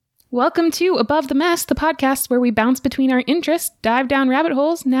Welcome to Above the Mess, the podcast where we bounce between our interests, dive down rabbit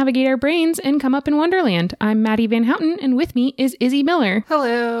holes, navigate our brains, and come up in Wonderland. I'm Maddie Van Houten, and with me is Izzy Miller.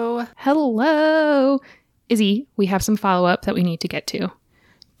 Hello. Hello. Izzy, we have some follow-up that we need to get to.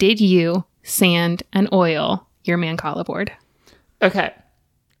 Did you sand and oil your Mancala board? Okay.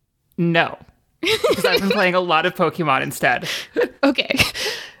 No. Because I've been playing a lot of Pokemon instead. Okay.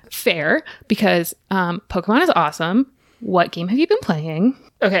 Fair, because Pokemon is awesome. What game have you been playing?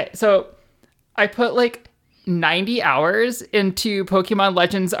 Okay, so I put like 90 hours into Pokemon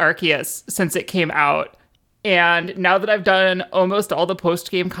Legends Arceus since it came out. And now that I've done almost all the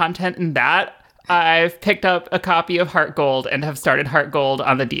post-game content in that, I've picked up a copy of Heart Gold and have started Heart Gold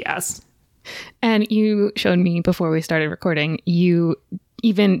on the DS. And you showed me before we started recording, you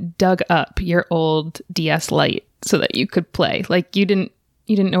even dug up your old DS Lite so that you could play. Like you didn't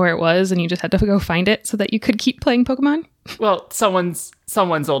know where it was and you just had to go find it so that you could keep playing Pokemon? Well, someone's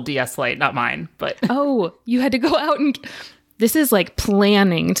old DS Lite, not mine, but... Oh, you had to go out and... This is like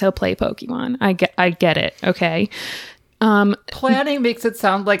planning to play Pokemon. I get it, okay? Planning makes it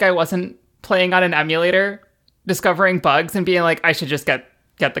sound like I wasn't playing on an emulator, discovering bugs and being like, I should just get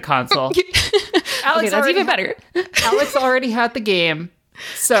the console. Okay, that's even better. Alex already had the game,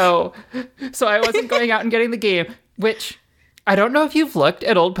 so I wasn't going out and getting the game, which I don't know if you've looked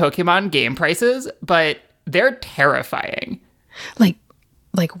at old Pokemon game prices, but they're terrifying. Like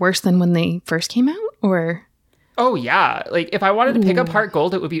worse than when they first came out, or? Oh yeah, like if I wanted to pick up Heart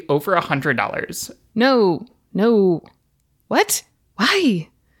Gold, it would be over $100. No. What? Why?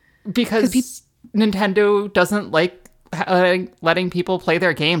 Because Nintendo doesn't like letting people play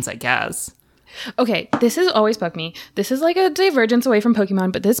their games, I guess. Okay, this has always bugged me. This is like a divergence away from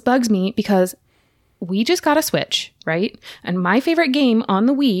Pokemon, but this bugs me because we just got a Switch, right? And my favorite game on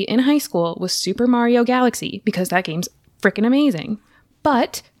the Wii in high school was Super Mario Galaxy because that game's freaking amazing.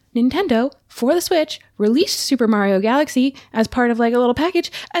 But Nintendo, for the Switch, released Super Mario Galaxy as part of like a little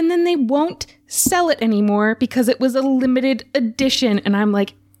package, and then they won't sell it anymore because it was a limited edition. And I'm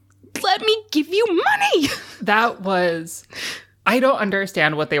like, let me give you money. I don't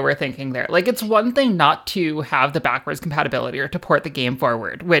understand what they were thinking there. Like, it's one thing not to have the backwards compatibility or to port the game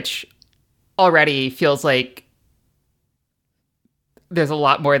forward, which already feels like there's a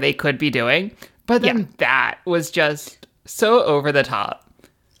lot more they could be doing. But then that was just so over the top.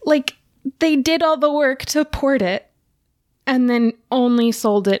 Like, they did all the work to port it and then only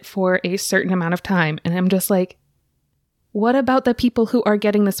sold it for a certain amount of time. And I'm just like, what about the people who are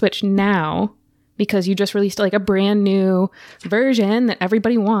getting the Switch now? Because you just released like a brand new version that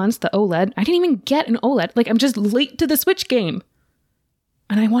everybody wants, the OLED. I didn't even get an OLED. Like, I'm just late to the Switch game.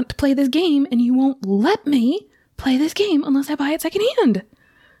 And I want to play this game, and you won't let me play this game unless I buy it secondhand.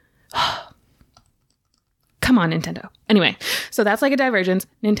 Come on, Nintendo. Anyway, so that's like a divergence.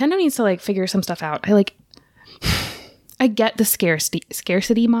 Nintendo needs to like figure some stuff out. I get the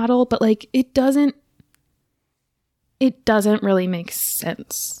scarcity model, but like it doesn't really make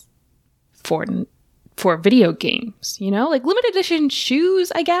sense for video games, you know? Like limited edition shoes,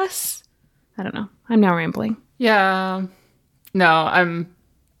 I guess. I don't know. I'm now rambling. Yeah. No, I'm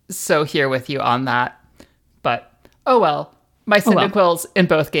so here with you on that. But, oh well. My Cyndaquils in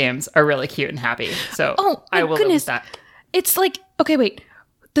both games are really cute and happy. So I will live with that. It's like, okay, wait.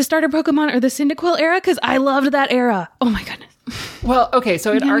 The starter Pokemon or the Cyndaquil era? Because I loved that era. Oh my goodness. Well, okay,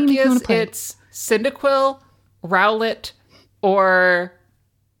 so in Arceus, it's Cyndaquil, Rowlet, or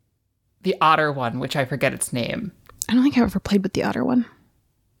the otter one, which I forget its name. I don't think I've ever played with the otter one.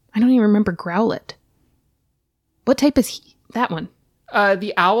 I don't even remember Growlithe. What type is he? That one.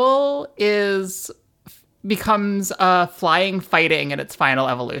 The owl becomes flying fighting in its final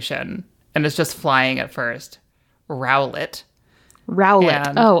evolution. And it's just flying at first. Rowlet.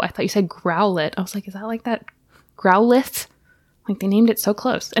 Oh, I thought you said Growlithe. I was like, is that like that Growlithe? Like they named it so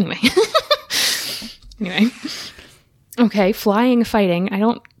close. Anyway. Okay, flying fighting. I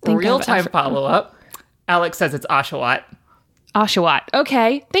don't think real-time follow-up. Alex says it's Oshawott.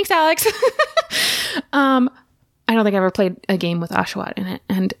 Okay. Thanks, Alex. I don't think I ever played a game with Oshawott in it.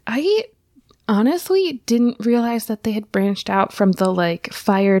 And I honestly didn't realize that they had branched out from the like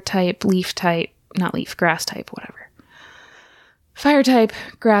fire type, leaf type, not leaf, grass type, whatever. Fire type,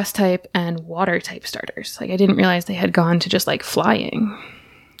 grass type, and water type starters. Like I didn't realize they had gone to just like flying.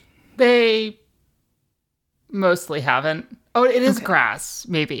 They mostly haven't. Oh, it is grass,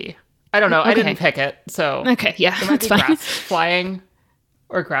 maybe. I don't know. Okay. I didn't pick it, so... Okay, yeah, that's fine. Grass flying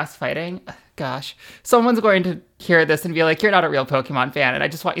or grass fighting. Gosh. Someone's going to hear this and be like, you're not a real Pokemon fan, and I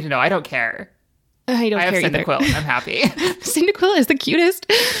just want you to know I don't care. I don't care either. I have Cyndaquil. I'm happy. Cyndaquil is the cutest.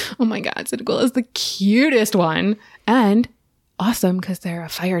 Oh my god, Cyndaquil is the cutest one. And awesome because they're a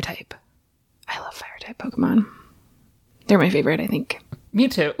fire type. I love fire type Pokemon. They're my favorite, I think. Me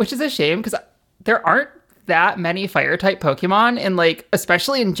too, which is a shame because there aren't that many fire type Pokemon, and like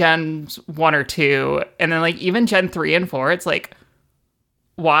especially in Gen 1 or 2, and then like even Gen 3 and 4, it's like,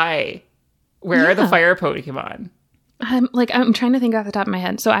 why? Where are the fire Pokemon? I'm trying to think off the top of my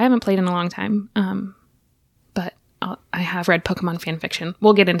head. So I haven't played in a long time, but I have read Pokemon fan fiction.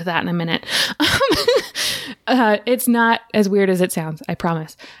 We'll get into that in a minute. It's not as weird as it sounds, I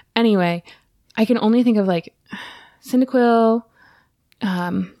promise. Anyway, I can only think of like Cyndaquil,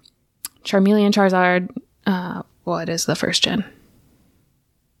 Charmeleon, Charizard. What is the first gen?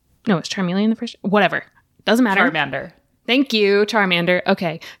 No, it's Charmeleon the first. Whatever, doesn't matter. Charmander. Thank you, Charmander.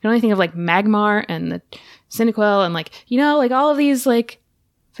 Okay, I can only think of like Magmar and the Cyndaquil and like like all of these like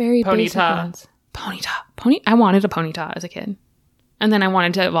very basic ones. Ponyta. I wanted a Ponyta as a kid, and then I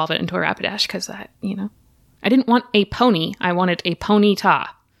wanted to evolve it into a Rapidash because that I didn't want a pony. I wanted a Ponyta.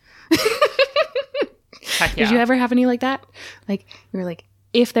 Heck yeah. Did you ever have any like that? Like you were like,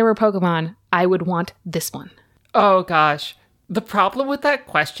 if there were Pokemon, I would want this one. Oh gosh. The problem with that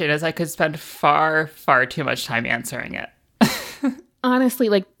question is I could spend far, far too much time answering it. Honestly,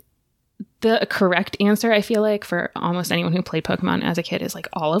 like the correct answer, I feel like, for almost anyone who played Pokemon as a kid is like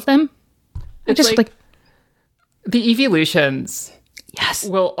all of them. It's just like the evolutions. Yes.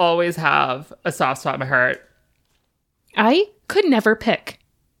 Will always have a soft spot in my heart. I could never pick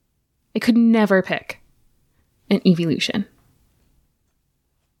an evolution.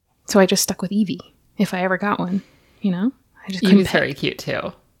 So I just stuck with Eevee if I ever got one, I just couldn't pick. Eevee's very cute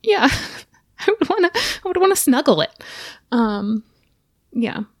too. Yeah. I would want to snuggle it.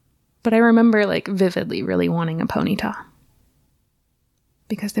 Yeah. But I remember like vividly really wanting a Ponyta.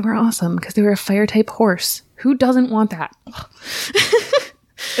 Because they were awesome. Because they were a fire type horse. Who doesn't want that?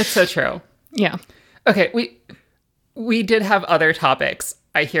 It's so true. Yeah. Okay, we did have other topics,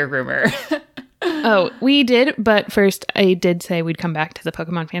 I hear rumor. Oh, we did, but first I did say we'd come back to the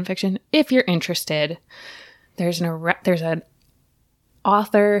Pokemon fanfiction. If you're interested, there's an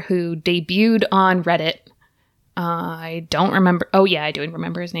author who debuted on Reddit. I don't remember. Oh yeah, I do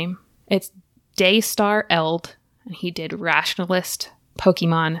remember his name. It's Daystar Eld, and he did rationalist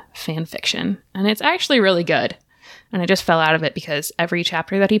Pokemon fanfiction, and it's actually really good. And I just fell out of it because every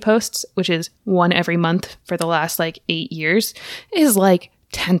chapter that he posts, which is one every month for the last like 8 years, is like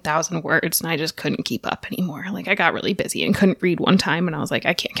 10,000 words, and I just couldn't keep up anymore. Like I got really busy and couldn't read one time, and I was like,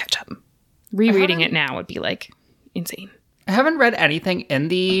 I can't catch up. Rereading it now would be like insane. I haven't read anything in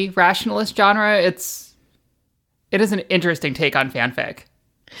the rationalist genre. It is an interesting take on fanfic.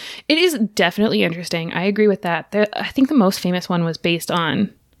 It is definitely interesting. I agree with that. I think the most famous one was based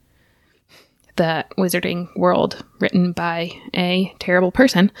on the Wizarding World, written by a terrible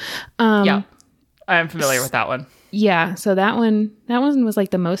person. Yeah, I'm familiar with that one. Yeah, so that one was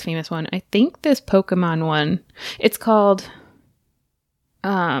like the most famous one. I think this Pokemon one, it's called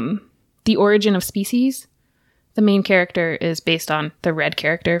The Origin of Species. The main character is based on the Red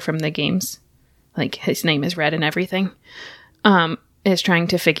character from the games. Like his name is Red and everything. Is trying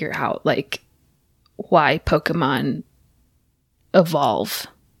to figure out like why Pokemon evolve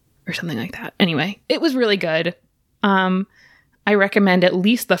or something like that. Anyway, it was really good. I recommend at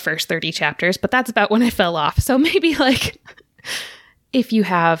least the first 30 chapters, but that's about when I fell off. So maybe like if you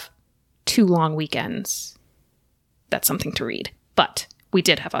have 2 long weekends, that's something to read. But we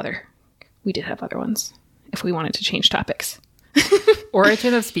did have other ones if we wanted to change topics.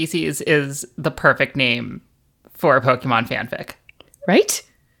 Origin of Species is the perfect name for a Pokemon fanfic. Right?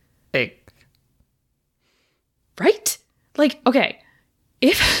 Right? Like, okay,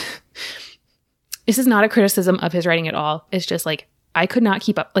 if this is not a criticism of his writing at all, it's just like, I could not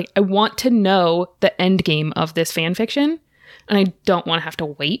keep up. Like, I want to know the end game of this fan fiction, and I don't want to have to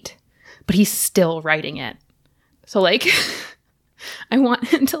wait, but he's still writing it. So, like, I want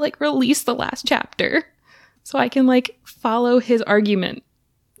him to, like, release the last chapter so I can, like, follow his argument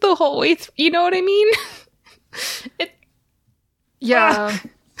the whole way through. You know what I mean? Yeah.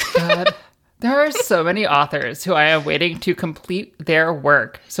 God. There are so many authors who I am waiting to complete their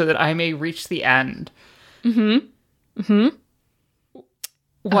work so that I may reach the end. Mm-hmm. Mm-hmm.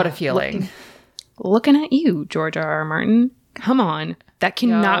 What a feeling. Looking at you, George R.R. Martin. Come on. That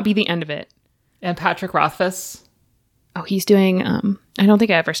cannot be the end of it. And Patrick Rothfuss. Oh, he's doing, I don't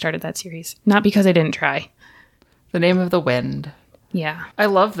think I ever started that series. Not because I didn't try. The Name of the Wind. Yeah. I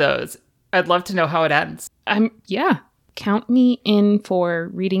love those. I'd love to know how it ends. Yeah. Count me in for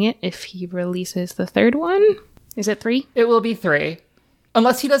reading it if he releases the 3rd one. Is it 3? It will be 3.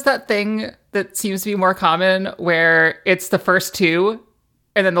 Unless he does that thing that seems to be more common where it's the first 2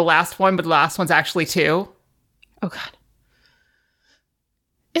 and then the last one, but the last one's actually 2. Oh, God.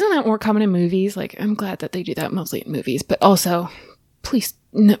 that more common in movies. Like, I'm glad that they do that mostly in movies, but also, please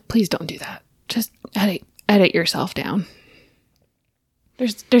don't do that. Just edit yourself down.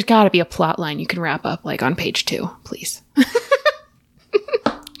 There's got to be a plot line you can wrap up like on page 2, please.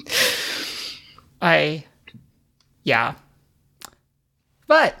 Yeah.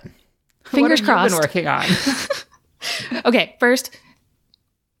 But fingers crossed. What have you been working on? Okay, first,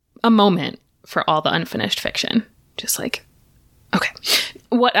 a moment for all the unfinished fiction. Just like, okay.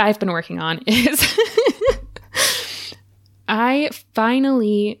 What I've been working on is I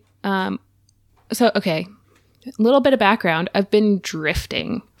finally, okay, a little bit of background. I've been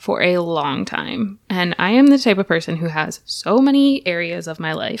drifting for a long time, and I am the type of person who has so many areas of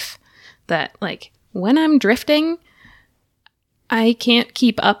my life that, like, when I'm drifting, I can't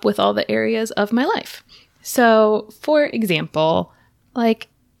keep up with all the areas of my life. So, for example, like,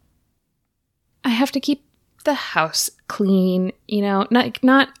 I have to keep the house clean,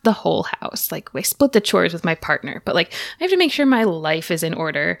 not the whole house. Like, I split the chores with my partner, but like, I have to make sure my life is in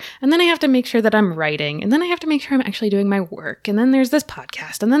order. And then I have to make sure that I'm writing. And then I have to make sure I'm actually doing my work. And then there's this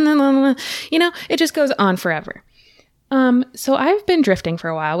podcast. And then, it just goes on forever. So I've been drifting for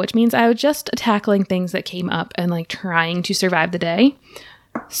a while, which means I was just tackling things that came up and like trying to survive the day.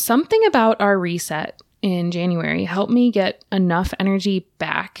 Something about our reset in January helped me get enough energy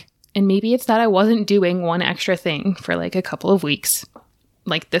back. And maybe it's that I wasn't doing one extra thing for like a couple of weeks,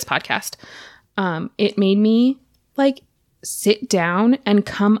 like this podcast. It made me like sit down and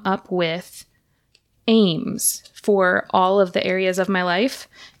come up with aims for all of the areas of my life.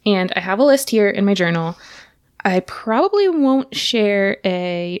 And I have a list here in my journal. I probably won't share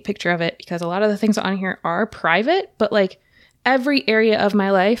a picture of it because a lot of the things on here are private, but like every area of my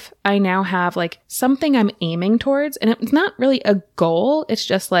life, I now have like something I'm aiming towards, and it's not really a goal. It's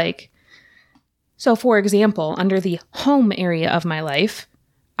just like, so for example, under the home area of my life,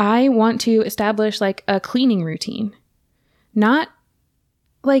 I want to establish like a cleaning routine, not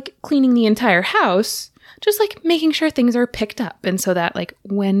like cleaning the entire house, just like making sure things are picked up. And so that like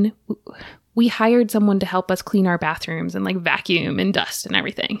when we hired someone to help us clean our bathrooms and like vacuum and dust and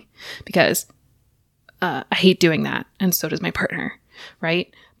everything, because I hate doing that. And so does my partner.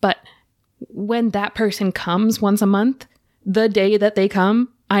 Right. But when that person comes once a month, the day that they come,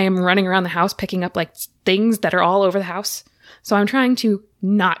 I am running around the house picking up like things that are all over the house. So I'm trying to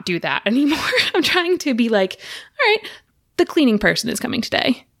not do that anymore. I'm trying to be like, all right, the cleaning person is coming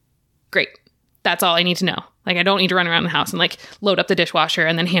today. Great. That's all I need to know. Like, I don't need to run around the house and like load up the dishwasher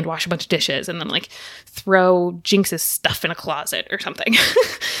and then hand wash a bunch of dishes and then like throw Jinx's stuff in a closet or something.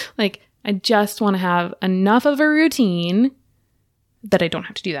 Like, I just want to have enough of a routine that I don't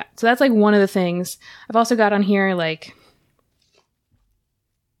have to do that. So that's like one of the things. I've also got on here like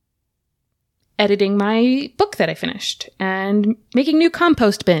editing my book that I finished and making new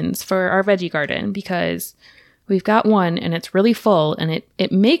compost bins for our veggie garden because we've got one and it's really full and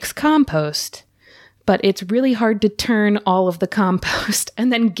it makes compost, but it's really hard to turn all of the compost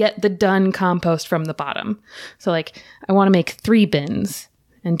and then get the done compost from the bottom. So like I want to make 3 bins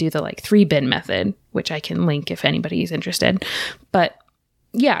and do the like 3-bin method, which I can link if anybody's interested. But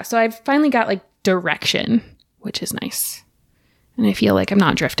yeah, so I've finally got like direction, which is nice. And I feel like I'm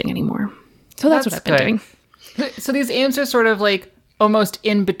not drifting anymore. So that's what I've been doing. So these aims are sort of like almost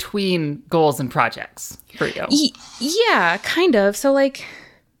in between goals and projects for you. Yeah, kind of. So like,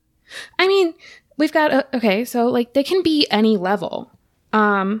 I mean, we've got, okay, so like they can be any level.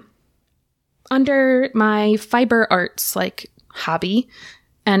 Under my fiber arts like hobby,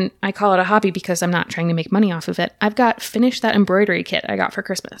 and I call it a hobby because I'm not trying to make money off of it, I've got finished that embroidery kit I got for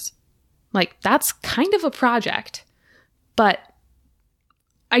Christmas. Like, that's kind of a project, but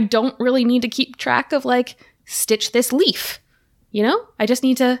I don't really need to keep track of like, stitch this leaf, I just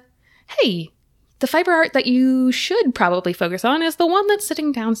need to, hey, the fiber art that you should probably focus on is the one that's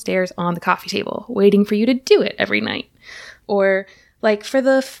sitting downstairs on the coffee table, waiting for you to do it every night. Or like for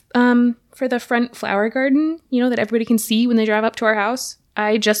the front flower garden, that everybody can see when they drive up to our house,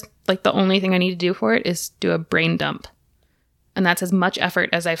 I just, like, the only thing I need to do for it is do a brain dump. And that's as much effort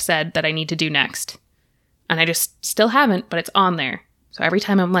as I've said that I need to do next. And I just still haven't, but it's on there. So every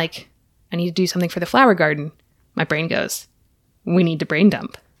time I'm like, I need to do something for the flower garden, my brain goes, we need to brain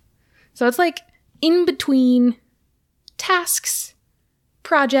dump. So it's like in between tasks,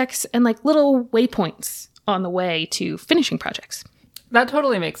 projects, and like little waypoints on the way to finishing projects. That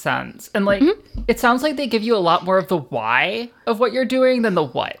totally makes sense. And like, It sounds like they give you a lot more of the why of what you're doing than the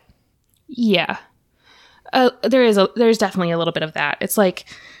what. Yeah. There's definitely a little bit of that. It's like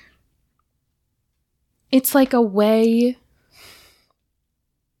a way.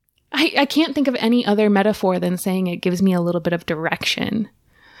 I can't think of any other metaphor than saying it gives me a little bit of direction,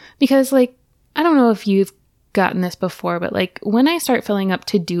 Because, like, I don't know if you've gotten this before, but, like, when I start filling up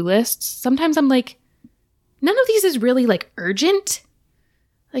to-do lists, sometimes I'm like, none of these is really, like, urgent.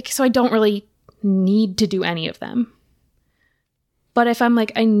 Like, so I don't really need to do any of them. But if I'm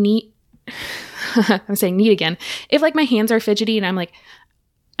like, I need, I'm saying need again. If, like, my hands are fidgety and I'm like,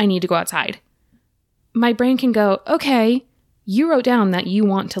 I need to go outside, my brain can go, okay, you wrote down that you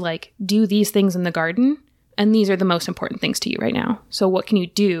want to, like, do these things in the garden, and these are the most important things to you right now. So what can you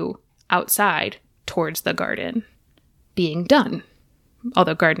do outside towards the garden being done?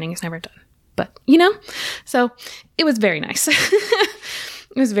 Although gardening is never done. But, you know? So it was very nice.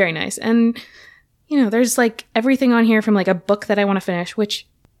 It was very nice. And, you know, there's, like, everything on here from, like, a book that I want to finish, which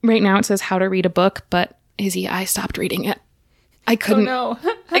right now it says how to read a book, but Izzy, I stopped reading it. I couldn't. Oh,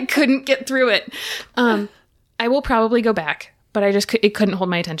 no. I couldn't get through it. I will probably go back, but it couldn't hold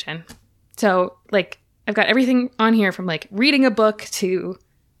my attention. So, like, I've got everything on here from, like, reading a book to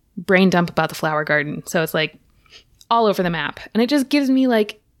brain dump about the flower garden. So it's, like, all over the map. And it just gives me,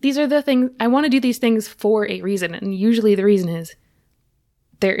 like, these are the things, I want to do these things for a reason. And usually the reason is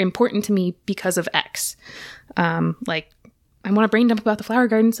they're important to me because of X. Like, I want to brain dump about the flower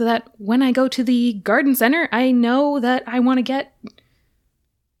garden so that when I go to the garden center, I know that I want to get...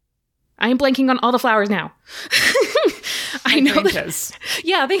 I am blanking on all the flowers now. I know that,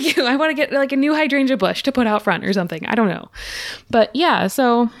 yeah, thank you. I want to get, like, a new hydrangea bush to put out front or something. I don't know. But yeah,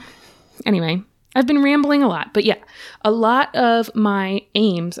 so anyway, I've been rambling a lot. But yeah, a lot of my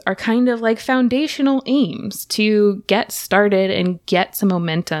aims are kind of like foundational aims to get started and get some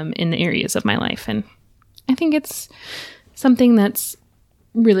momentum in the areas of my life. And I think it's something that's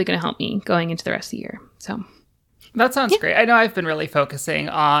really going to help me going into the rest of the year. So that sounds great. I know I've been really focusing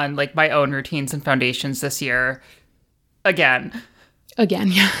on, like, my own routines and foundations this year. Again,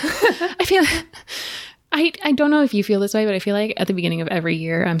 yeah. I feel, I don't know if you feel this way, but I feel like at the beginning of every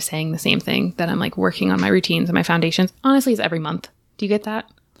year, I'm saying the same thing, that I'm, like, working on my routines and my foundations. Honestly, it's every month. Do you get that?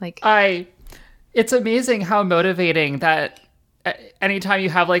 Like, it's amazing how motivating that anytime you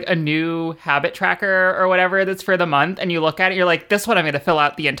have, like, a new habit tracker or whatever that's for the month and you look at it, you're like, this one, I'm going to fill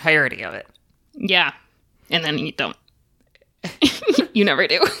out the entirety of it. Yeah. And then you don't. You never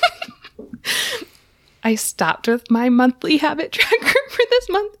do. I stopped with my monthly habit tracker for this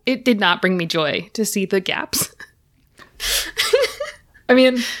month. It did not bring me joy to see the gaps. I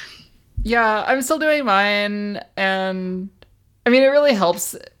mean, yeah, I'm still doing mine. And I mean, it really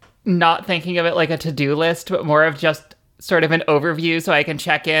helps not thinking of it like a to-do list, but more of just sort of an overview so I can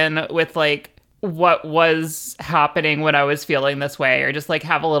check in with, like, what was happening when I was feeling this way, or just, like,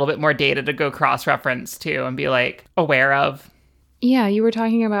 have a little bit more data to go cross-reference to and be, like, aware of. Yeah, you were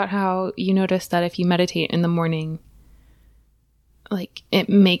talking about how you noticed that if you meditate in the morning, like, it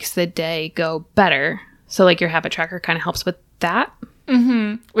makes the day go better. So, like, your habit tracker kind of helps with that.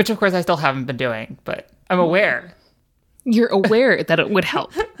 Mm-hmm. Which, of course, I still haven't been doing, but I'm aware. You're aware that it would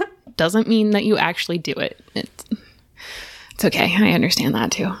help. Doesn't mean that you actually do it. It's okay. I understand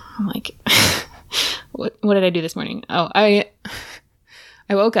that, too. I'm like, what did I do this morning? Oh, I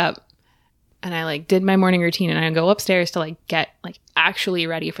woke up. And I, like, did my morning routine, and I go upstairs to, like, get, like, actually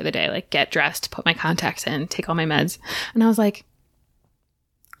ready for the day, like, get dressed, put my contacts in, take all my meds. And I was like,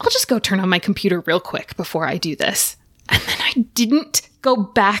 I'll just go turn on my computer real quick before I do this. And then I didn't go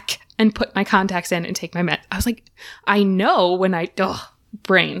back and put my contacts in and take my meds. I was like, I know when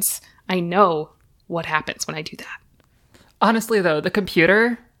brains. I know what happens when I do that. Honestly, though, the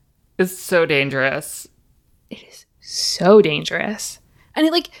computer is so dangerous. It is so dangerous. And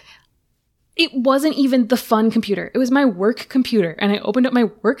it wasn't even the fun computer. It was my work computer. And I opened up my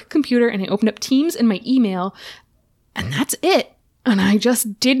work computer and I opened up Teams and my email. And that's it. And I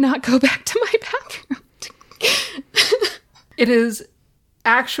just did not go back to my bathroom. It is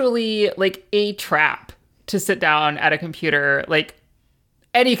actually, like, a trap to sit down at a computer. Like,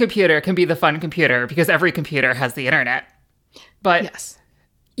 any computer can be the fun computer because every computer has the internet. But yes,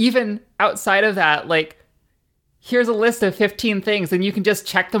 even outside of that, like, here's a list of 15 things, and you can just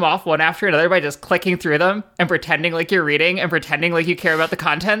check them off one after another by just clicking through them and pretending like you're reading and pretending like you care about the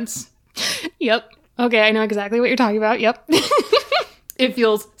contents. Yep. Okay, I know exactly what you're talking about. Yep. It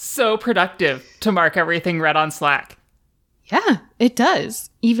feels so productive to mark everything read on Slack. Yeah, it does.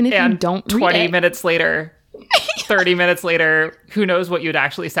 Even if you don't read 20 it. minutes later, 30 minutes later, who knows what you'd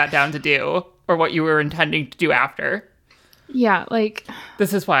actually sat down to do or what you were intending to do after. Yeah, like...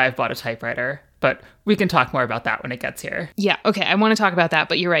 This is why I've bought a typewriter. But we can talk more about that when it gets here. Yeah, okay, I want to talk about that,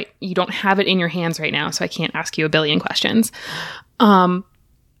 but you're right. You don't have it in your hands right now, so I can't ask you a billion questions.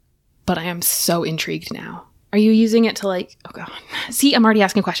 But I am so intrigued now. Are you using it to, like... Oh, God. See, I'm already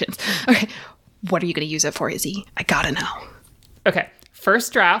asking questions. Okay, what are you going to use it for, Izzy? I gotta know. Okay,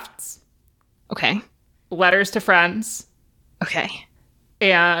 first drafts, Okay. letters to friends, Okay.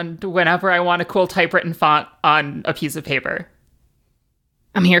 and whenever I want a cool typewritten font on a piece of paper.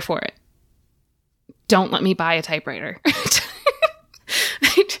 I'm here for it. Don't let me buy a typewriter.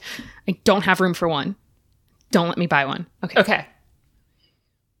 I don't have room for one. Don't let me buy one. Okay. Okay.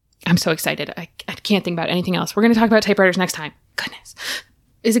 I'm so excited. I can't think about anything else. We're going to talk about typewriters next time. Goodness.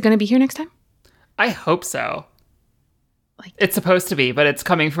 Is it going to be here next time? I hope so. It's supposed to be, but it's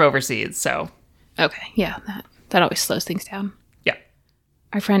coming from overseas, so. Okay. Yeah, that always slows things down. Yeah.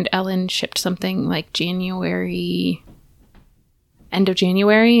 Our friend Ellen shipped something like end of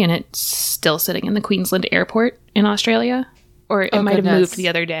January, and it's still sitting in the Queensland airport in Australia. Or it might have moved the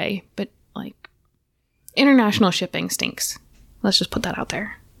other day. But, international shipping stinks. Let's just put that out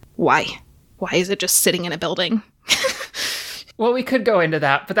there. Why? Why is it just sitting in a building? Well, we could go into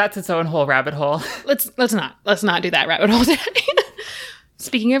that, but that's its own whole rabbit hole. Let's not do that rabbit hole today.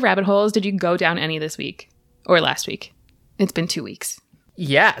 Speaking of rabbit holes, did you go down any this week? Or last week? It's been 2 weeks.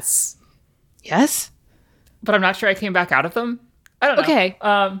 Yes. Yes? But I'm not sure I came back out of them. I don't know. Okay.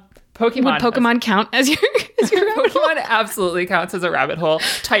 Pokemon. Would Pokemon count as your rabbit hole? Pokemon absolutely counts as a rabbit hole.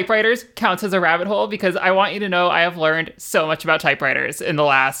 Typewriters counts as a rabbit hole because I want you to know I have learned so much about typewriters in the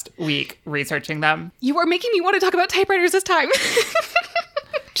last week researching them. You are making me want to talk about typewriters this time.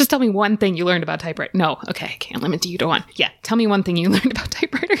 Just tell me one thing you learned about typewriters. No, okay, I can't limit you to one. Yeah, tell me one thing you learned about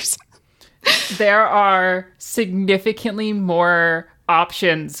typewriters. There are significantly more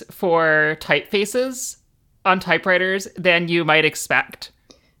options for typefaces on typewriters than you might expect.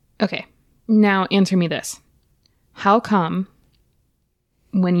 Okay, now answer me this. How come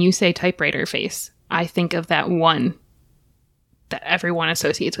when you say typewriter face, I think of that one that everyone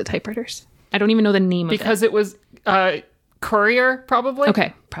associates with typewriters? I don't even know the name of it. Because it was Courier, probably.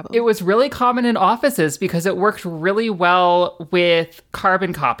 Okay, probably. It was really common in offices because it worked really well with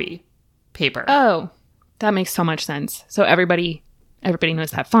carbon copy paper. Oh, that makes so much sense. So everybody knows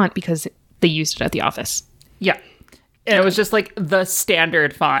that font because they used it at the office. Yeah. And it was just like the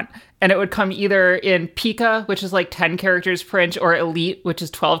standard font. And it would come either in Pika, which is like 10 characters per inch, or Elite, which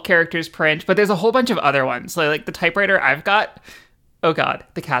is 12 characters per inch. But there's a whole bunch of other ones. So like the typewriter I've got. Oh, God,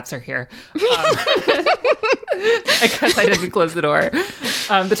 the cats are here. I guess I didn't close the door.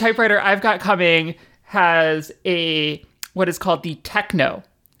 The typewriter I've got coming has what is called the techno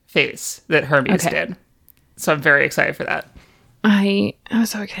face that Hermes did. So I'm very excited for that. I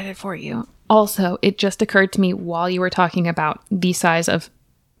was so excited for you. Also, it just occurred to me while you were talking about the size of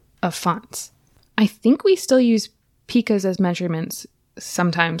fonts. I think we still use pikas as measurements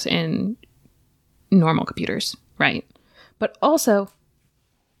sometimes in normal computers, right? But also,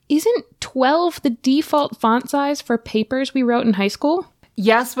 isn't 12 the default font size for papers we wrote in high school?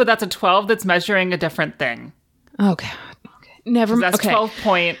 Yes, but that's a 12 that's measuring a different thing. Oh, God. Okay. Never mind. That's 12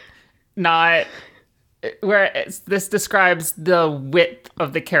 point, not... Where this describes the width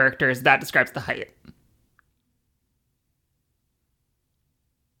of the characters, that describes the height.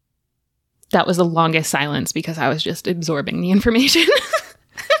 That was the longest silence because I was just absorbing the information.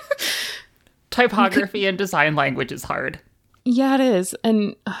 Typography and design language is hard. Yeah, it is.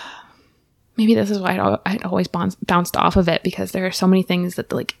 And maybe this is why I'd always bounced off of it, because there are so many things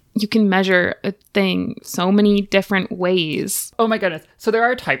that you can measure a thing so many different ways. Oh my goodness. So there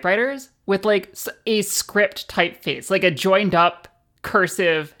are typewriters with a script typeface, like a joined up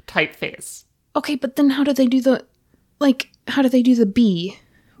cursive typeface. Okay, but then how do they do the B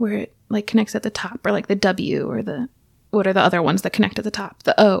where it connects at the top, or the W, or what are the other ones that connect at the top?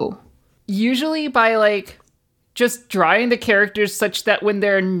 The O. Usually by just drawing the characters such that when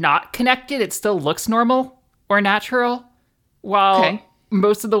they're not connected, it still looks normal or natural. While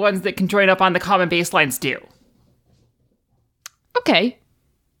most of the ones that can join up on the common baselines do. Okay,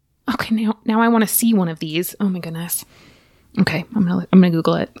 now I want to see one of these. Oh my goodness. Okay, I'm gonna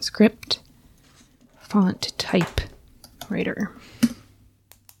Google it. Script font typewriter.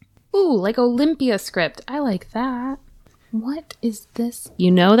 Ooh, like Olympia script. I like that. What is this?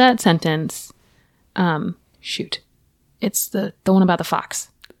 You know that sentence. Shoot. It's the one about the fox.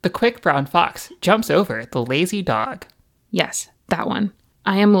 The quick brown fox jumps over the lazy dog. Yes, that one.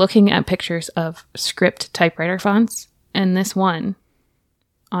 I am looking at pictures of script typewriter fonts, and this one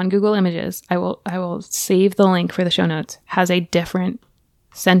on Google Images, I will save the link for the show notes, has a different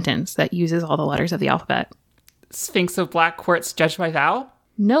sentence that uses all the letters of the alphabet. Sphinx of black quartz, judge my vow?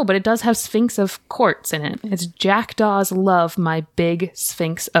 No, but it does have Sphinx of Quartz in it. It's jackdaws love my big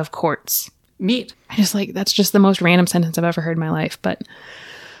Sphinx of Quartz. Neat. I just that's just the most random sentence I've ever heard in my life, but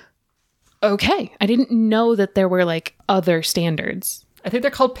okay. I didn't know that there were other standards. I think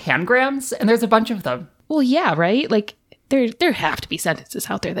they're called pangrams, and there's a bunch of them. Well, yeah, right? there have to be sentences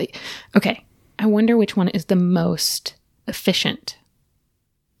out there that, okay, I wonder which one is the most efficient.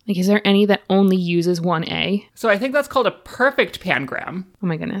 Like, is there any that only uses one A? So I think that's called a perfect pangram. Oh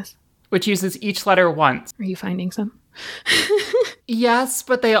my goodness. Which uses each letter once. Are you finding some? Yes,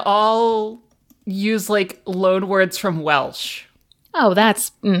 but they all use like loan words from Welsh. Oh,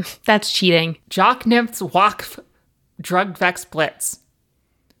 that's cheating. Jock nymphs walk drug vex blitz.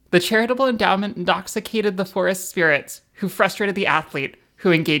 The charitable endowment intoxicated the forest spirits who frustrated the athlete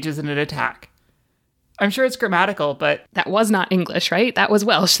who engages in an attack. I'm sure it's grammatical, but... That was not English, right? That was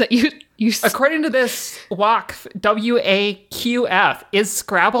Welsh that you... According to this, WAQF, W-A-Q-F, is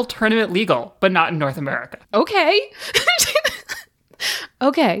Scrabble tournament legal, but not in North America. Okay.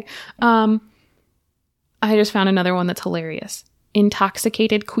 Okay. I just found another one that's hilarious.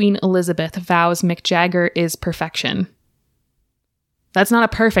 Intoxicated Queen Elizabeth vows Mick Jagger is perfection. That's not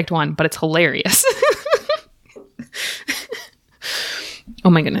a perfect one, but it's hilarious. Oh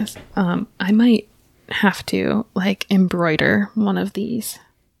my goodness. I might have to like embroider one of these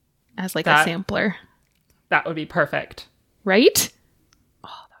as like a sampler. That would be perfect. Right? Oh,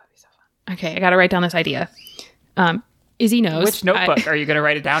 that would be so fun. Okay, I gotta write down this idea. Izzy knows. Which notebook are you gonna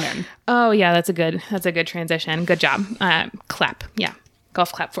write it down in? Oh yeah, that's a good transition. Good job. Clap. Yeah.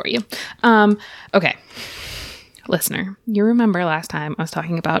 Golf clap for you. Okay. Listener, you remember last time I was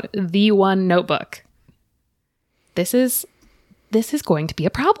talking about the one notebook. This is going to be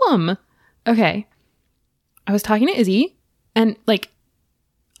a problem. Okay. I was talking to Izzy and like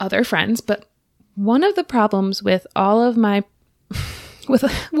other friends, but one of the problems with all of my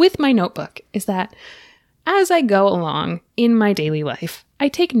with my notebook is that as I go along in my daily life, I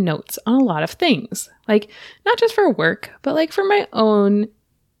take notes on a lot of things. Like not just for work, but like for my own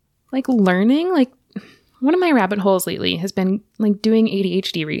like learning. Like one of my rabbit holes lately has been like doing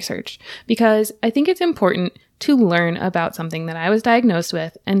ADHD research because I think it's important to learn about something that I was diagnosed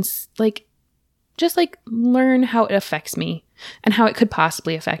with and like just like learn how it affects me and how it could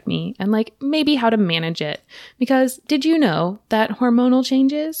possibly affect me and like maybe how to manage it. Because did you know that hormonal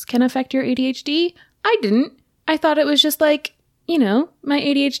changes can affect your ADHD? I didn't. I thought it was just like, you know, my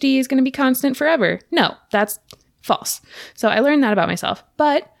ADHD is going to be constant forever. No, that's false. So I learned that about myself.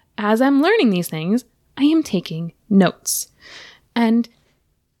 But as I'm learning these things, I am taking notes. And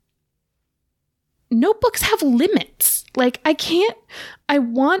notebooks have limits. Like I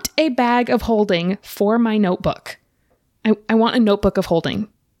want a bag of holding for my notebook. I want a notebook of holding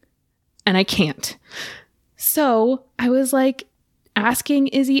and I can't. So I was like asking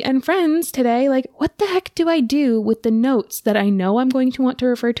Izzy and friends today, like, what the heck do I do with the notes that I know I'm going to want to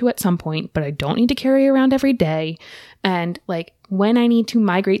refer to at some point, but I don't need to carry around every day? And like when I need to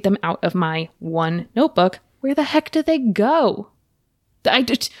migrate them out of my one notebook, where the heck do they go? I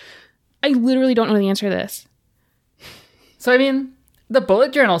literally don't know the answer to this. So, I mean, the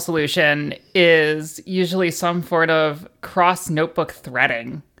bullet journal solution is usually some sort of cross notebook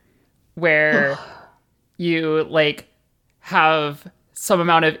threading where you like have some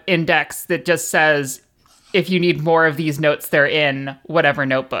amount of index that just says, if you need more of these notes, they're in whatever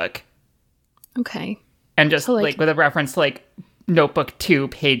notebook. Okay. And just so, like with a reference to like notebook 2,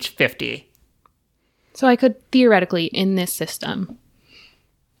 page 50. So I could theoretically, in this system,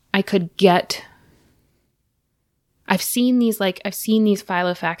 I could get... I've seen these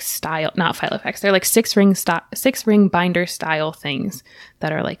Filofax style, not Filofax, they're like six ring binder style things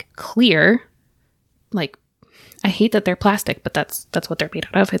that are like clear. Like, I hate that they're plastic, but that's what they're made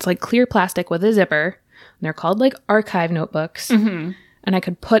out of. It's like clear plastic with a zipper. And they're called like archive notebooks. Mm-hmm. And I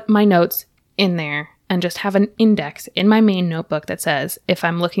could put my notes in there and just have an index in my main notebook that says, if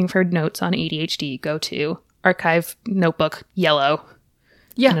I'm looking for notes on ADHD, go to archive notebook yellow.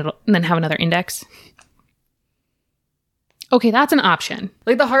 Yeah. And then have another index. Okay, that's an option.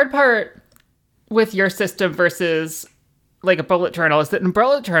 Like the hard part with your system versus like a bullet journal is that in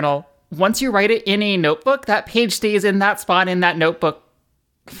bullet journal, once you write it in a notebook, that page stays in that spot in that notebook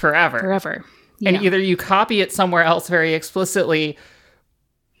forever. Forever. Yeah. And either you copy it somewhere else very explicitly,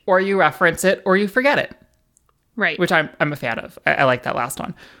 or you reference it, or you forget it. Right. Which I'm a fan of. I like that last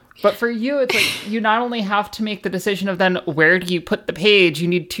one. But for you, it's like you not only have to make the decision of then where do you put the page, you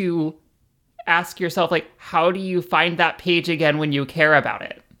need to ask yourself, like, how do you find that page again when you care about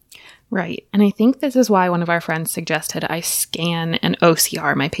it? Right. And I think this is why one of our friends suggested I scan and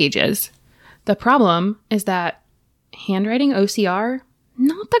OCR my pages. The problem is that handwriting OCR,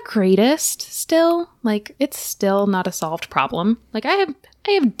 not the greatest still. Like, it's still not a solved problem. Like, I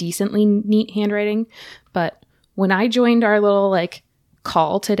have decently neat handwriting, but when I joined our little, like,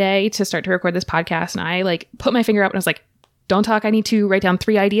 call today to start to record this podcast, and I, like, put my finger up and I was like, don't talk, I need to write down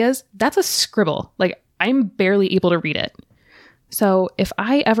 3 ideas. That's a scribble. Like, I'm barely able to read it. So if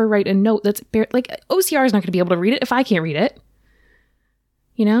I ever write a note that's like OCR is not going to be able to read it if I can't read it.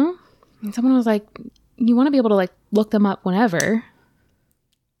 You know? And someone was like, you want to be able to like look them up whenever.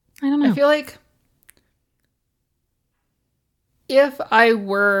 I don't know. I feel like if I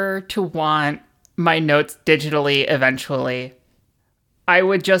were to want my notes digitally eventually, I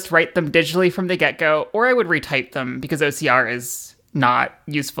would just write them digitally from the get-go, or I would retype them because OCR is not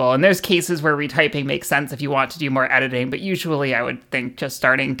useful. And there's cases where retyping makes sense if you want to do more editing, but usually I would think just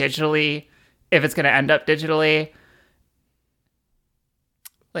starting digitally if it's going to end up digitally.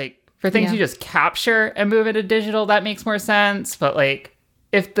 Like, for things you just capture and move into digital, that makes more sense. But, like,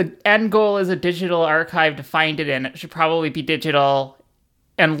 if the end goal is a digital archive to find it in, it should probably be digital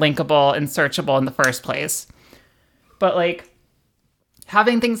and linkable and searchable in the first place. But, like,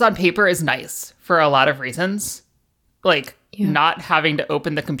 having things on paper is nice for a lot of reasons. Like, not having to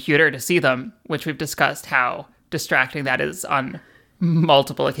open the computer to see them, which we've discussed how distracting that is on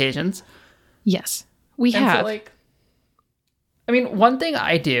multiple occasions. Yes, we have. So, like, I mean, one thing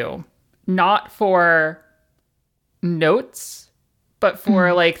I do, not for notes, but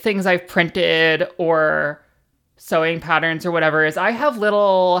for like things I've printed or sewing patterns or whatever, is I have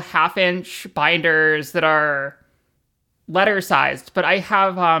little 1/2-inch binders that are letter sized, but I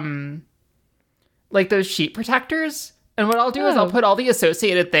have like those sheet protectors. And what I'll do is I'll put all the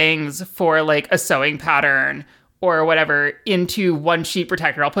associated things for like a sewing pattern or whatever into one sheet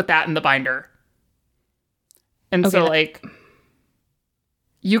protector. I'll put that in the binder. And so like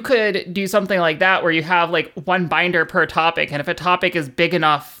you could do something like that where you have like one binder per topic. And if a topic is big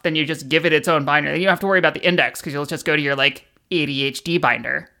enough, then you just give it its own binder. Then you don't have to worry about the index because you'll just go to your like ADHD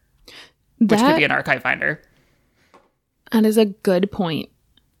binder, which could be an archive binder. That is a good point.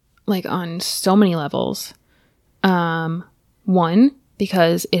 Like on so many levels. One,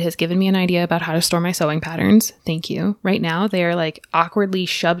 because it has given me an idea about how to store my sewing patterns. Thank you. Right now, they are like awkwardly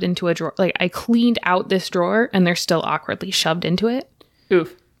shoved into a drawer. Like I cleaned out this drawer and they're still awkwardly shoved into it.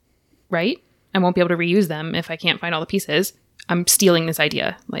 Oof. Right? I won't be able to reuse them if I can't find all the pieces. I'm stealing this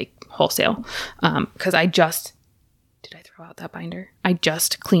idea, like wholesale. Because did I throw out that binder? I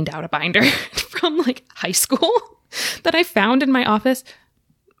just cleaned out a binder from like high school that I found in my office.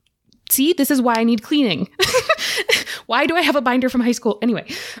 See, this is why I need cleaning. Why do I have a binder from high school? Anyway,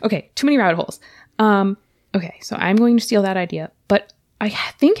 okay, too many rabbit holes. Okay, so I'm going to steal that idea. But I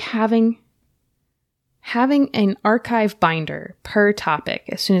think having an archive binder per topic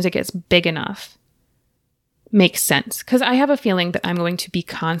as soon as it gets big enough makes sense. Because I have a feeling that I'm going to be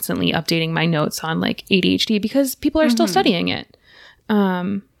constantly updating my notes on like ADHD because people are still studying it.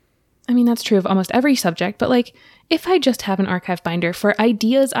 I mean, that's true of almost every subject, but like if I just have an archive binder for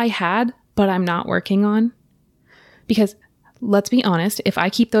ideas I had, but I'm not working on, because let's be honest, if I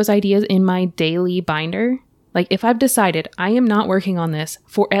keep those ideas in my daily binder, like if I've decided I am not working on this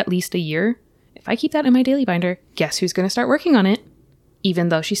for at least a year, if I keep that in my daily binder, guess who's going to start working on it? Even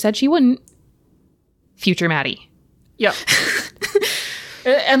though she said she wouldn't. Future Maddie. Yep.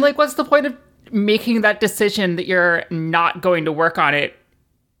 And like, what's the point of making that decision that you're not going to work on it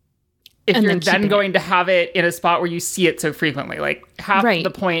if you're then going to have it in a spot where you see it so frequently? Like half the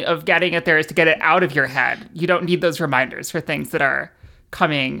point of getting it there is to get it out of your head. You don't need those reminders for things that are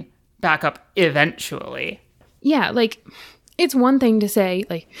coming back up eventually. Yeah, like it's one thing to say,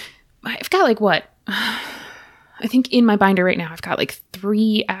 like, I've got like what? I think in my binder right now, I've got like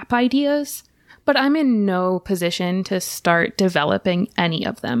 3 app ideas, but I'm in no position to start developing any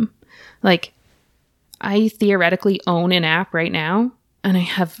of them. Like I theoretically own an app right now and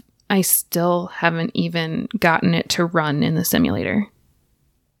I still haven't even gotten it to run in the simulator.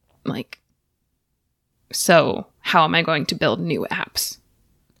 Like, so how am I going to build new apps?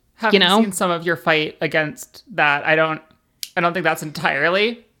 Having seen some of your fight against that, I don't think that's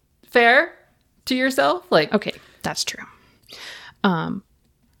entirely fair to yourself. Like, okay, that's true.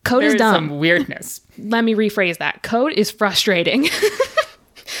 Code is dumb. Some weirdness. Let me rephrase that. Code is frustrating.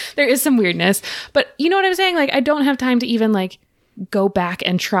 There is some weirdness, but you know what I'm saying? Like, I don't have time to even like go back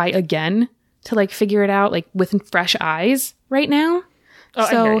and try again to like figure it out like with fresh eyes right now. Oh,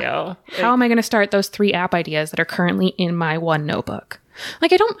 so I hear you. How am I going to start those 3 app ideas that are currently in my one notebook?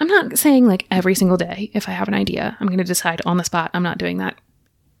 Like I'm not saying like every single day if I have an idea, I'm going to decide on the spot. I'm not doing that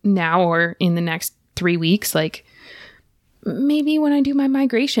now or in the next 3 weeks. Like maybe when I do my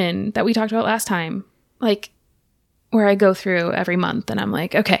migration that we talked about last time, like where I go through every month and I'm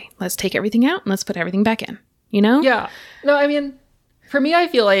like, okay, let's take everything out and let's put everything back in, you know? Yeah. No, I mean, for me, I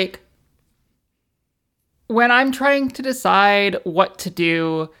feel like when I'm trying to decide what to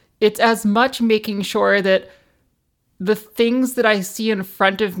do, it's as much making sure that the things that I see in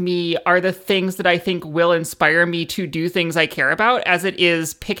front of me are the things that I think will inspire me to do things I care about, as it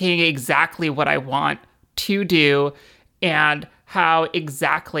is picking exactly what I want to do and how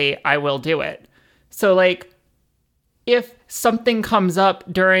exactly I will do it. So like, if something comes up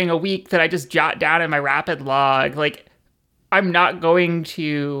during a week that I just jot down in my rapid log, like, I'm not going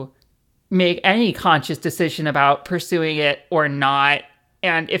to make any conscious decision about pursuing it or not.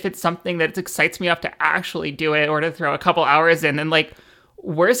 And if it's something that excites me enough to actually do it or to throw a couple hours in, then like,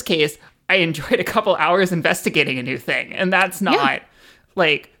 worst case, I enjoyed a couple hours investigating a new thing. And that's not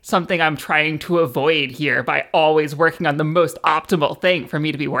like something I'm trying to avoid here by always working on the most optimal thing for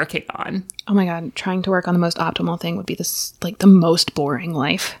me to be working on. Oh my God. Trying to work on the most optimal thing would be this, like, the most boring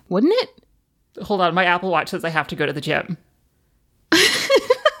life, wouldn't it? Hold on. My Apple Watch says I have to go to the gym.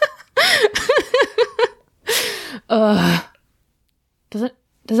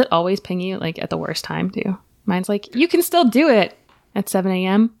 Does it always ping you like at the worst time too? Mine's like, you can still do it at 7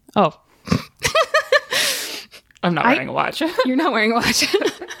 a.m. Oh. I'm not wearing a watch. You're not wearing a watch.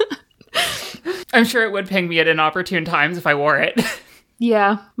 I'm sure it would ping me at inopportune times if I wore it.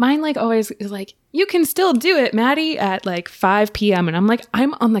 Yeah. Mine like always is like, you can still do it, Maddie, at like 5 p.m. And I'm like,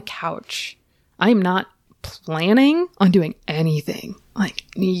 I'm on the couch. I'm not planning on doing anything. Like,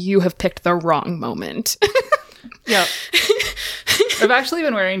 you have picked the wrong moment. Yeah. I've actually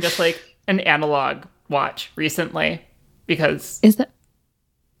been wearing just like an analog watch recently because... Is that...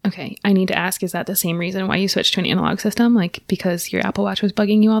 Okay, I need to ask, is that the same reason why you switched to an analog system? Like, because your Apple Watch was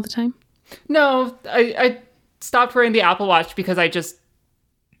bugging you all the time? No, I stopped wearing the Apple Watch because I just...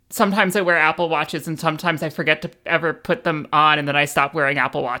 Sometimes I wear Apple Watches and sometimes I forget to ever put them on and then I stop wearing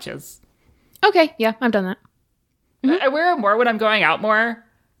Apple Watches. Okay, yeah, I've done that. Mm-hmm. I wear them more when I'm going out more.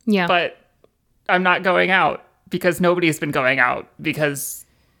 Yeah. But I'm not going out because nobody's been going out because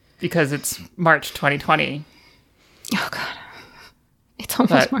it's March 2020. Oh, God. It's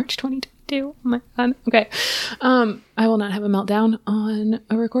almost March 2022. Oh, my God. Okay. I will not have a meltdown on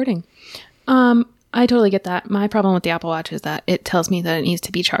a recording. I totally get that. My problem with the Apple Watch is that it tells me that it needs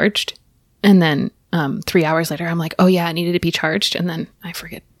to be charged. And then 3 hours later, I'm like, oh, yeah, it needed to be charged. And then I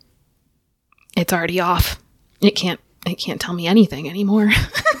forget. It's already off. It can't tell me anything anymore.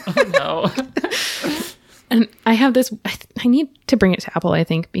 Oh, no. And I have this, I need to bring it to Apple, I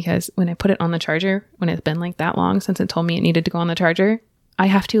think, because when I put it on the charger, when it's been like that long since it told me it needed to go on the charger, I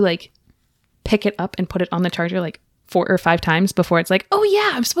have to like pick it up and put it on the charger like 4 or 5 times before it's like, oh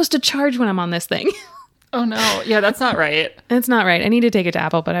yeah, I'm supposed to charge when I'm on this thing. Oh no. Yeah, that's not right. It's not right. I need to take it to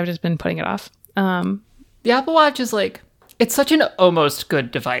Apple, but I've just been putting it off. The Apple Watch is like, it's such an almost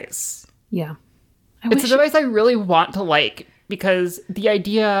good device. Yeah. It's a device I really want to like because the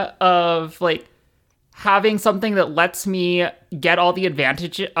idea of like having something that lets me get all the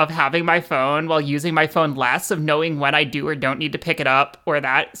advantage of having my phone while using my phone less, of knowing when I do or don't need to pick it up or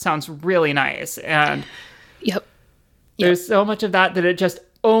that, sounds really nice. And there's so much of that it just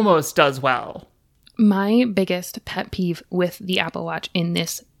almost does well. My biggest pet peeve with the Apple Watch in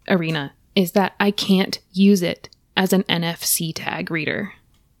this arena is that I can't use it as an NFC tag reader.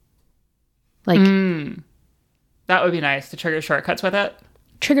 Like, that would be nice to trigger shortcuts with it.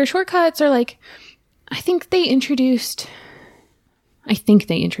 Trigger shortcuts are like, I think they introduced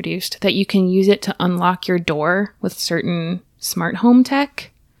that you can use it to unlock your door with certain smart home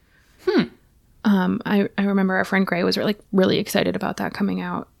tech. I remember our friend Gray was really excited about that coming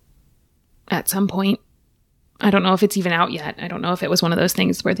out at some point. I don't know if it's even out yet. I don't know if it was one of those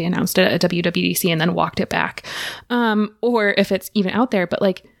things where they announced it at WWDC and then walked it back, or if it's even out there. But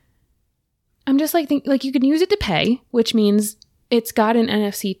like, I'm just like, you can use it to pay, which means it's got an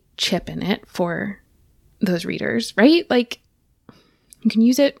NFC chip in it for those readers, right? Like, you can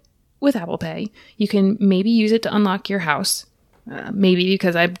use it with Apple Pay. You can maybe use it to unlock your house. Maybe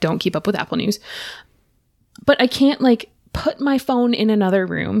because I don't keep up with Apple News. But I can't like put my phone in another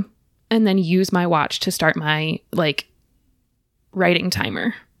room and then use my watch to start my like writing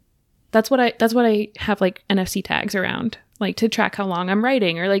timer. That's what I have like NFC tags around, like to track how long I'm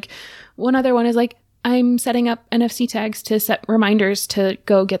writing. Or like one other one is like, I'm setting up NFC tags to set reminders to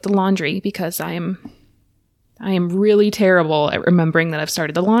go get the laundry because I am really terrible at remembering that I've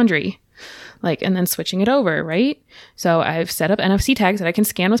started the laundry, like, and then switching it over, right? So I've set up NFC tags that I can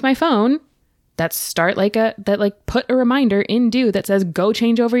scan with my phone that put a reminder in Due that says, go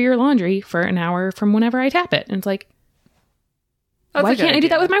change over your laundry for an hour from whenever I tap it. And it's like, why can't I do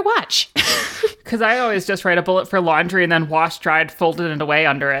that with my watch? Because I always just write a bullet for laundry and then wash, dried, folded it away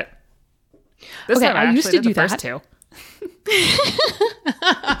under it. This time I used to do the first two.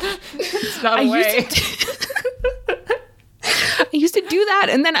 It's not a way. I used to do that.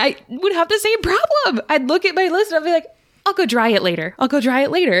 And then I would have the same problem. I'd look at my list and I'd be like, I'll go dry it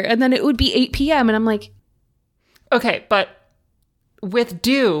later. And then it would be 8 p.m. And I'm like, okay, but with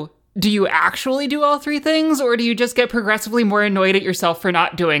do you actually do all three things, or do you just get progressively more annoyed at yourself for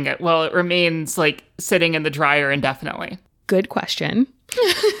not doing it while it remains like sitting in the dryer indefinitely? Good question.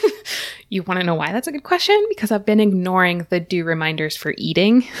 You want to know why that's a good question? Because I've been ignoring the do reminders for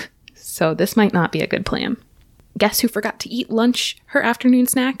eating. So this might not be a good plan. Guess who forgot to eat lunch, her afternoon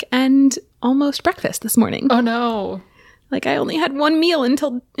snack, and almost breakfast this morning? Oh no. Like I only had one meal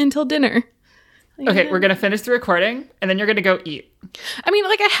until dinner. Okay, we're going to finish the recording, and then you're going to go eat. I mean,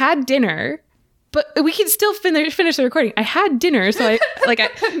 like, I had dinner, but we can still finish the recording. I had dinner, so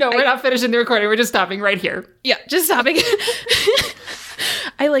No, we're not finishing the recording. We're just stopping right here. Yeah, just stopping.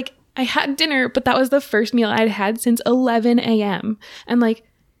 I had dinner, but that was the first meal I'd had since 11 a.m. And, like,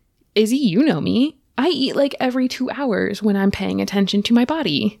 Izzy, you know me. I eat, like, every 2 hours when I'm paying attention to my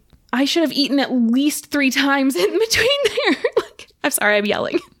body. I should have eaten at least 3 times in between there. Like, I'm sorry, I'm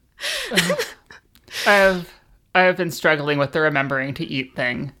yelling. I have been struggling with the remembering to eat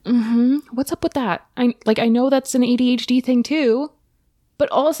thing. Mm-hmm. What's up with that? I know that's an ADHD thing too, but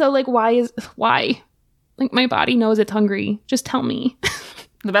also like why? Like my body knows it's hungry. Just tell me.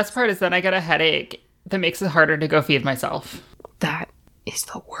 The best part is then I get a headache that makes it harder to go feed myself. That is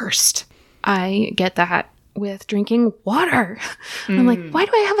the worst. I get that with drinking water. I'm like, why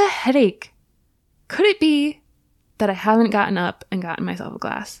do I have a headache? Could it be that I haven't gotten up and gotten myself a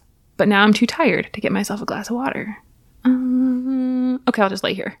glass? But now I'm too tired to get myself a glass of water. Okay, I'll just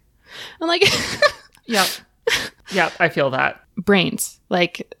lay here. I'm like... Yep, I feel that. Brains.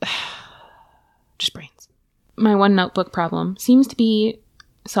 Like, just brains. My one notebook problem seems to be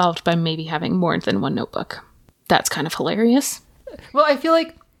solved by maybe having more than one notebook. That's kind of hilarious. Well, I feel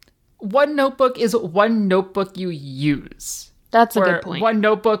like one notebook is one notebook you use. That's a good point. One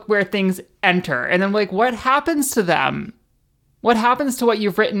notebook where things enter. And then, like, what happens to them? What happens to what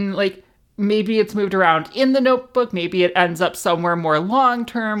you've written? Like, maybe it's moved around in the notebook. Maybe it ends up somewhere more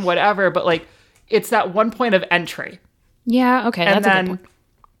long-term, whatever. But, like, it's that one point of entry. Yeah, okay, and that's then, a good point.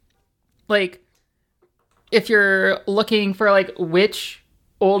 Like, if you're looking for, like, which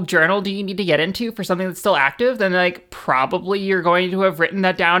old journal do you need to get into for something that's still active, then, like, probably you're going to have written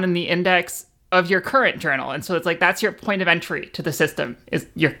that down in the index of your current journal. And so it's like, that's your point of entry to the system, is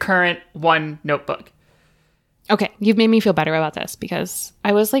your current one notebook. Okay, you've made me feel better about this because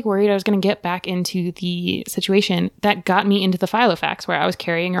I was like worried I was going to get back into the situation that got me into the Filofax where I was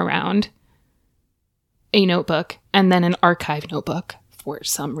carrying around a notebook and then an archive notebook for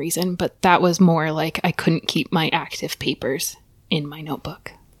some reason. But that was more like I couldn't keep my active papers in my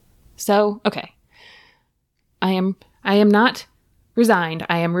notebook. So, okay. I am not resigned.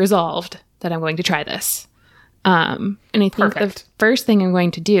 I am resolved that I'm going to try this. And I think the first thing I'm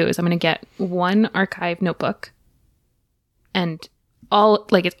going to do is I'm going to get one archive notebook and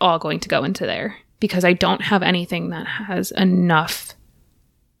it's all going to go into there because I don't have anything that has enough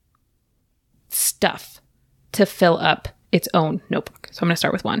stuff to fill up its own notebook. So I'm going to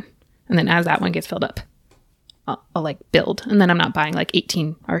start with one. And then as that one gets filled up, I'll like build. And then I'm not buying like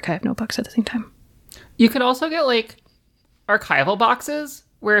 18 archive notebooks at the same time. You could also get like archival boxes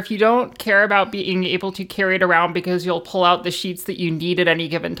where if you don't care about being able to carry it around because you'll pull out the sheets that you need at any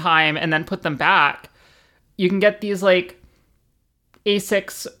given time and then put them back, you can get these like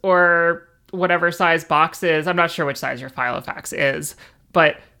A6 or whatever size boxes. I'm not sure which size your Filofax is,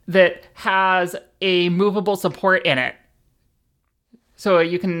 but that has a movable support in it. So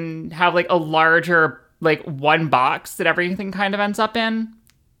you can have like a larger, like one box that everything kind of ends up in.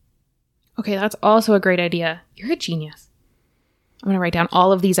 Okay, that's also a great idea. You're a genius. I'm going to write down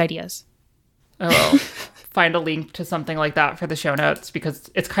all of these ideas. I will find a link to something like that for the show notes because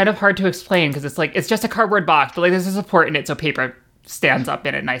it's kind of hard to explain because it's like, it's just a cardboard box, but like there's a support in it so paper stands up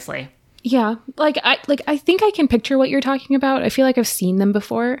in it nicely. Yeah. I think I can picture what you're talking about. I feel like I've seen them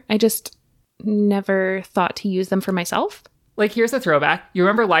before. I just never thought to use them for myself. Like, here's a throwback. You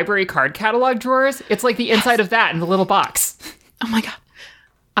remember library card catalog drawers? It's like the inside of that in the little box. Oh my God.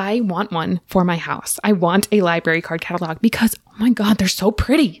 I want one for my house. I want a library card catalog because, oh my God, they're so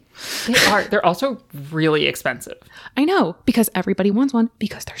pretty. They are. They're also really expensive. I know, because everybody wants one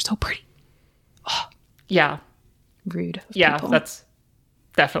because they're so pretty. Oh. Yeah. Rude. Yeah, people. That's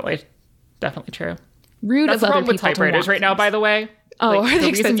definitely true. Rude. That's the problem with typewriters right now, by the way. Oh, like, the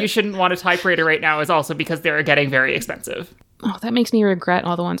expensive? reason you shouldn't want a typewriter right now is also because they're getting very expensive. Oh, that makes me regret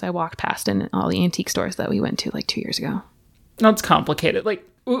all the ones I walked past in all the antique stores that we went to like 2 years ago. No, it's complicated. Like,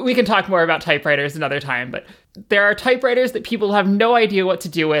 we can talk more about typewriters another time, but there are typewriters that people have no idea what to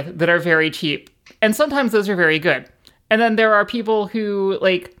do with that are very cheap. And sometimes those are very good. And then there are people who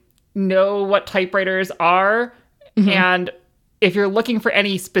like know what typewriters are. And if you're looking for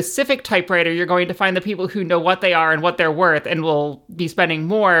any specific typewriter, you're going to find the people who know what they are and what they're worth and will be spending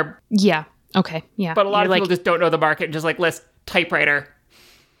more. Yeah. Okay. Yeah. But a lot of people just don't know the market and just like list typewriter.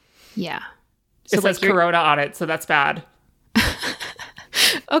 Yeah. So it says Corona on it, so that's bad.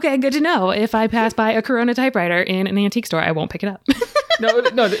 Okay, good to know. If I pass by a Corona typewriter in an antique store, I won't pick it up. No,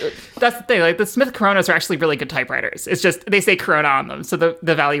 that's the thing. Like the Smith Coronas are actually really good typewriters. It's just they say Corona on them, so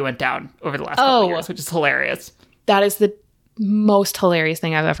the value went down over the last couple of years, which is hilarious. That is the most hilarious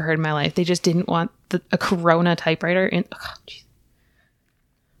thing I've ever heard in my life. They just didn't want a Corona typewriter in. Oh,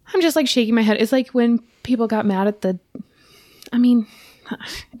 I'm just like shaking my head. It's like when people got mad at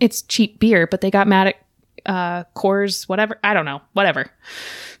it's cheap beer, but they got mad at Coors, whatever. I don't know. Whatever.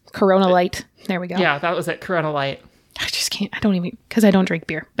 Corona Light. There we go. Yeah, that was it. Corona Light. I just can't. I don't even, because I don't drink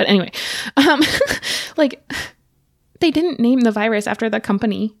beer. But anyway, like they didn't name the virus after the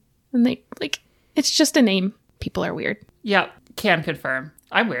company, and it's just a name. People are weird. Yep, can confirm.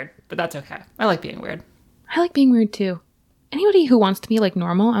 I'm weird, but that's okay. I like being weird. I like being weird too. Anybody who wants to be like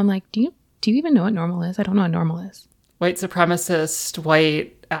normal, I'm like, do you even know what normal is? I don't know what normal is. White supremacist,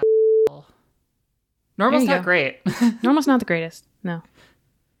 white asshole. Normal's not great. Normal's not the greatest. No.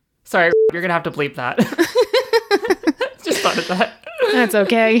 Sorry, you're gonna have to bleep that. Just thought of that. That's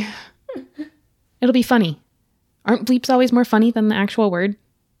okay. It'll be funny. Aren't bleeps always more funny than the actual word?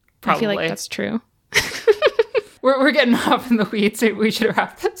 Probably. I feel like that's true. We're getting off in the weeds. We should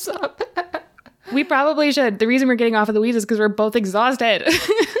wrap this up. We probably should. The reason we're getting off of the weeds is because we're both exhausted.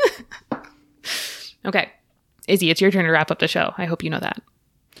 Okay. Izzy, it's your turn to wrap up the show. I hope you know that.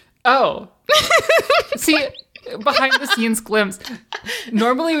 Oh. See, behind the scenes glimpse.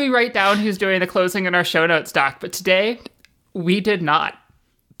 Normally we write down who's doing the closing in our show notes doc, but today we did not.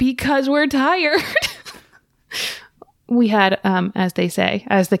 Because we're tired. We had, as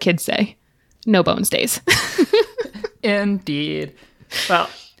the kids say, no bones days. Indeed. Well,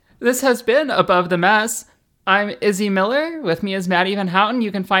 this has been Above the Mess. I'm Izzy Miller. With me is Maddie Van Houten.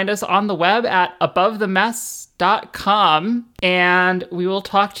 You can find us on the web at abovethemess.com. And we will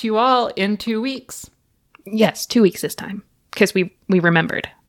talk to you all in 2 weeks. Yes, 2 weeks this time. Because we remembered.